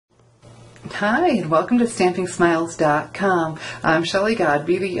Hi, and welcome to StampingSmiles.com. I'm Shelley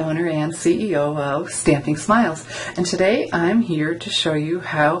Godby, the owner and CEO of Stamping Smiles, and today I'm here to show you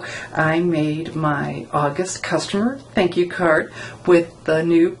how I made my August customer thank you card with the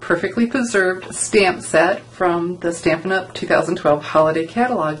new perfectly preserved stamp set from the Stampin' Up! 2012 Holiday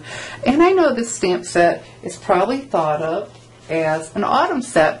Catalog. And I know this stamp set is probably thought of as an autumn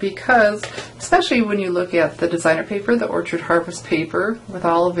set because, especially when you look at the designer paper, the Orchard Harvest paper, with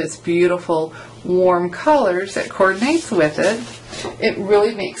all of its beautiful warm colors that coordinates with it, it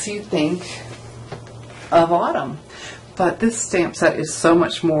really makes you think of autumn. But this stamp set is so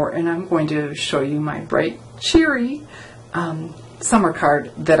much more, and I'm going to show you my bright, cheery summer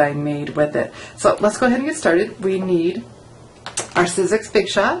card that I made with it. So let's go ahead and get started. We need our Sizzix Big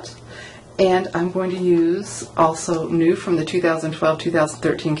Shot. And I'm going to use, also new from the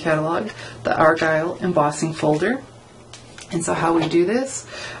 2012-2013 catalog, the Argyle embossing folder. And so how we do this,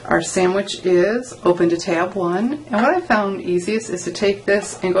 our sandwich is open to tab 1. And what I found easiest is to take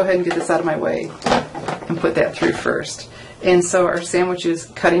this and go ahead and get this out of my way and put that through first. And so our sandwich is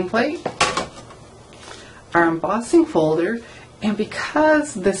cutting plate, our embossing folder, and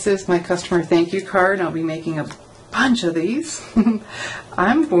because this is my customer thank you card, I'll be making a bunch of these.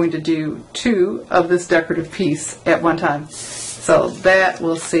 I'm going to do 2 of this decorative piece at one time. So that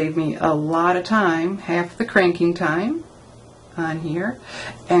will save me a lot of time, half the cranking time on here.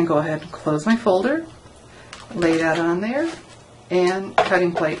 And go ahead and close my folder, lay that on there, and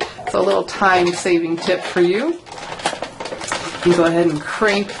cutting plate. So a little time saving tip for you. You go ahead and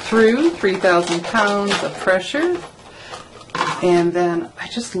crank through 3,000 pounds of pressure. And then I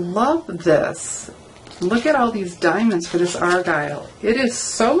just love this. Look at all these diamonds for this Argyle. It is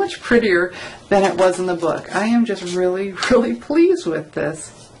so much prettier than it was in the book. I am just really, really pleased with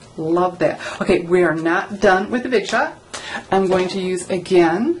this. Love that. Okay, we are not done with the Big Shot. I'm going to use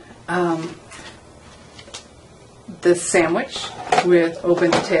again this sandwich with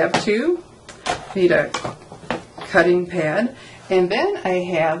open to tab 2. Need a cutting pad. And then I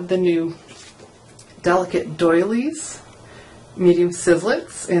have the new Delicate Doilies medium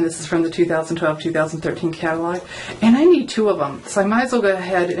sizzlets, and this is from the 2012-2013 catalog, and I need 2 of them, so I might as well go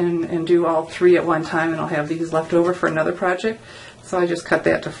ahead and do all 3 at one time, and I'll have these left over for another project. So I just cut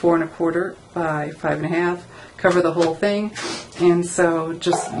that to 4 1/4 by 5 1/2, cover the whole thing, and so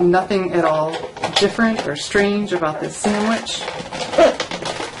just nothing at all different or strange about this sandwich,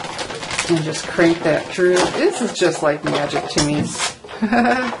 and just crank that through. This is just like magic to me.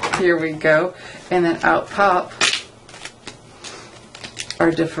 Here we go, and then out pop are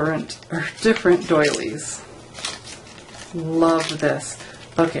different doilies. Love this.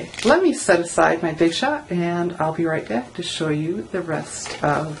 Okay, let me set aside my Big Shot and I'll be right back to show you the rest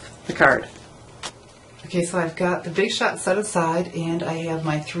of the card. Okay, so I've got the Big Shot set aside and I have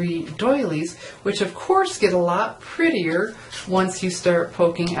my 3 doilies, which of course get a lot prettier once you start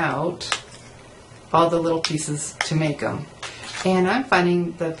poking out all the little pieces to make them. And I'm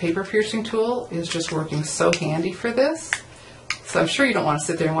finding the paper piercing tool is just working so handy for this. So I'm sure you don't want to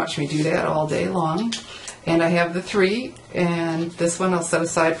sit there and watch me do that all day long. And I have the 3, and this one I'll set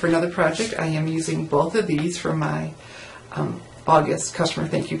aside for another project. I am using both of these for my August customer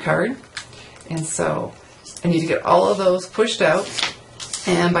thank you card. And so I need to get all of those pushed out,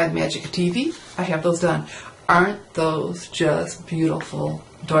 and by the magic of TV, I have those done. Aren't those just beautiful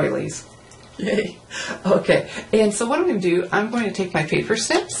doilies? Yay. Okay, and so what I'm going to do, I'm going to take my paper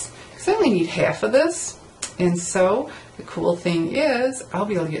snips, because I only need half of this. And so the cool thing is I'll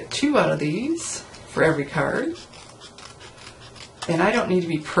be able to get 2 out of these for every card. And I don't need to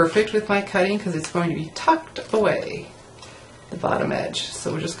be perfect with my cutting because it's going to be tucked away, the bottom edge.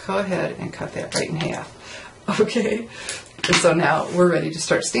 So we'll just go ahead and cut that right in half. Okay, and so now we're ready to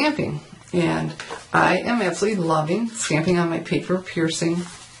start stamping. And I am absolutely loving stamping on my paper piercing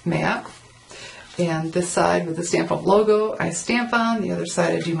mat. And this side with the Stampin' Up! Logo I stamp on, the other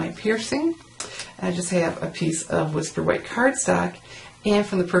side I do my piercing. I just have a piece of Whisper White cardstock, and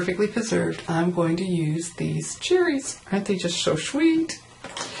from the Perfectly Preserved, I'm going to use these cherries. Aren't they just so sweet?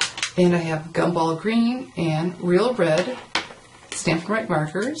 And I have Gumball Green and Real Red Stampin' Right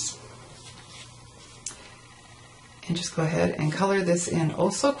markers. And just go ahead and color this in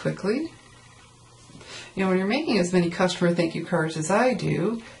oh so quickly. You know, when you're making as many customer thank you cards as I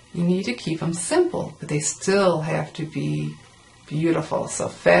do, you need to keep them simple, but they still have to be beautiful. So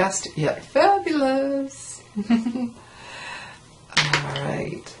fast yet fabulous.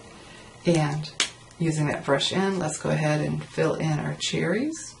 Alright, and using that brush end, let's go ahead and fill in our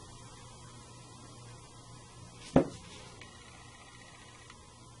cherries.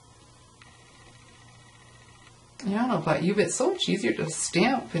 You know, about you, but it's so much easier to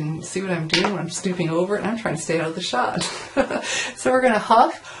stamp and see what I'm doing when I'm stooping over it, and I'm trying to stay out of the shot. So we're going to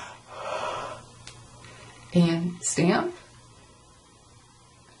huff and stamp.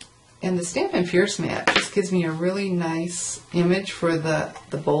 And the Stampin' Fierce mat just gives me a really nice image for the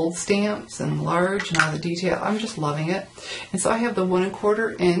bold stamps and large and all the detail. I'm just loving it. And so I have the 1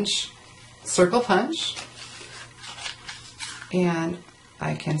 1/4 inch circle punch. And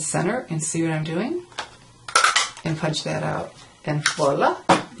I can center and see what I'm doing and punch that out. And voila,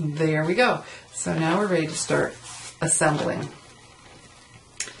 there we go. So now we're ready to start assembling.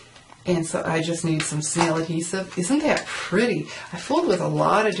 And so I just need some snail adhesive. Isn't that pretty? I fooled with a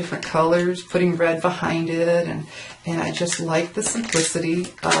lot of different colors, putting red behind it, and I just like the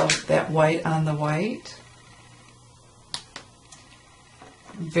simplicity of that white on the white.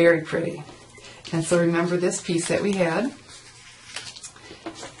 Very pretty. And so remember this piece that we had.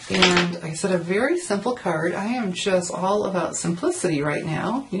 And like I said, a very simple card. I am just all about simplicity right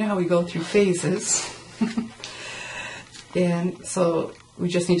now. You know how we go through phases. And so we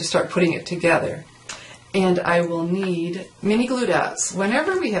just need to start putting it together. And I will need mini glue dots.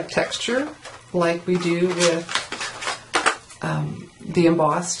 Whenever we have texture, like we do with the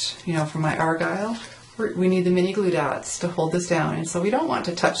embossed, from my Argyle, we need the mini glue dots to hold this down. And so we don't want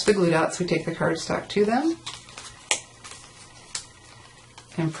to touch the glue dots. We take the cardstock to them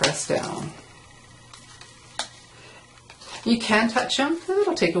and press down. You can touch them, but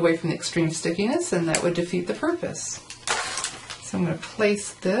it'll take away from the extreme stickiness, and that would defeat the purpose. So I'm going to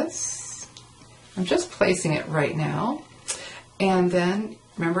place this. I'm just placing it right now. And then,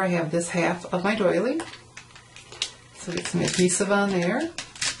 remember I have this half of my doily. So get some adhesive on there.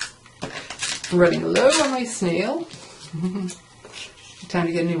 I'm running low on my snail. Time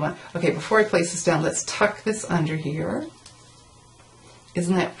to get a new one. Okay, before I place this down, let's tuck this under here.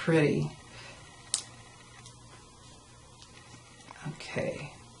 Isn't that pretty?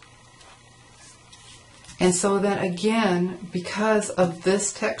 Okay. And so then again, because of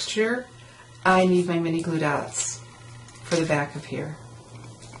this texture, I need my mini glue dots for the back of here.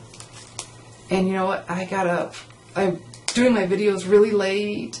 And you know what? I'm doing my videos really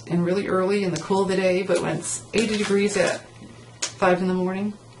late and really early in the cool of the day, but when it's 80 degrees at 5 in the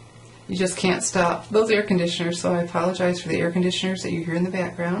morning, you just can't stop those air conditioners, so I apologize for the air conditioners that you hear in the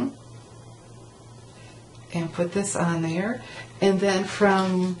background. And put this on there. And then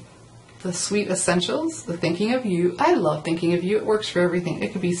from the Sweet Essentials, the Thinking of You. I love Thinking of You. It works for everything.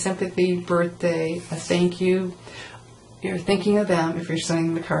 It could be sympathy, birthday, a thank you. You're thinking of them if you're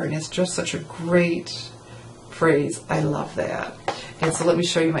sending them a card. And it's just such a great phrase. I love that. And so let me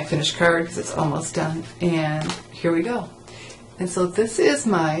show you my finished card because it's almost done. And here we go. And so this is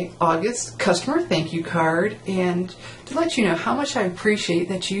my August customer thank you card, and to let you know how much I appreciate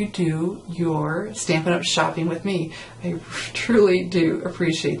that you do your Stampin' Up! Shopping with me. I truly do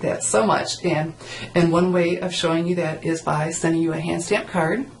appreciate that so much, and one way of showing you that is by sending you a hand stamp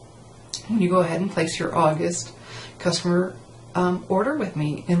card. You go ahead and place your August customer order with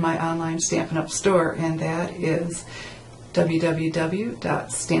me in my online Stampin' Up! Store, and that is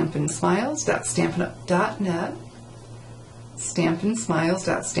www.stampinsmiles.stampinup.net.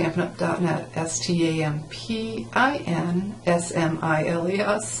 stampinsmiles.stampinup.net,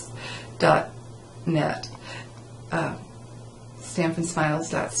 STAMPINSMILES.net,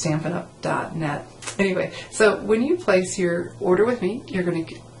 stampinsmiles.stampinup.net. Anyway, so when you place your order with me, you're going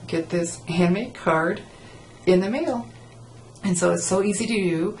to get this handmade card in the mail. And so it's so easy to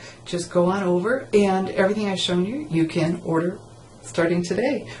do. Just go on over, and everything I've shown you, you can order starting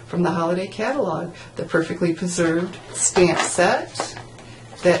today from the holiday catalog. The perfectly preserved stamp set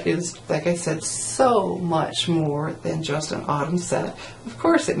that is, like I said, so much more than just an autumn set. Of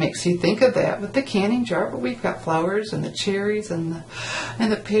course, it makes you think of that with the canning jar, but we've got flowers and the cherries and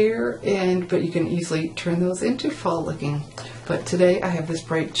the pear, but you can easily turn those into fall looking. But today I have this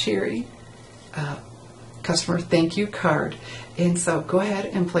bright cherry customer thank you card. And so go ahead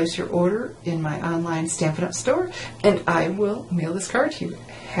and place your order in my online Stampin' Up! Store, and I will mail this card to you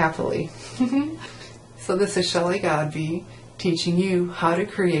happily. So this is Shelley Godby teaching you how to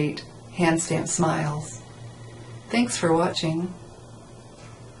create hand stamp smiles. Thanks for watching.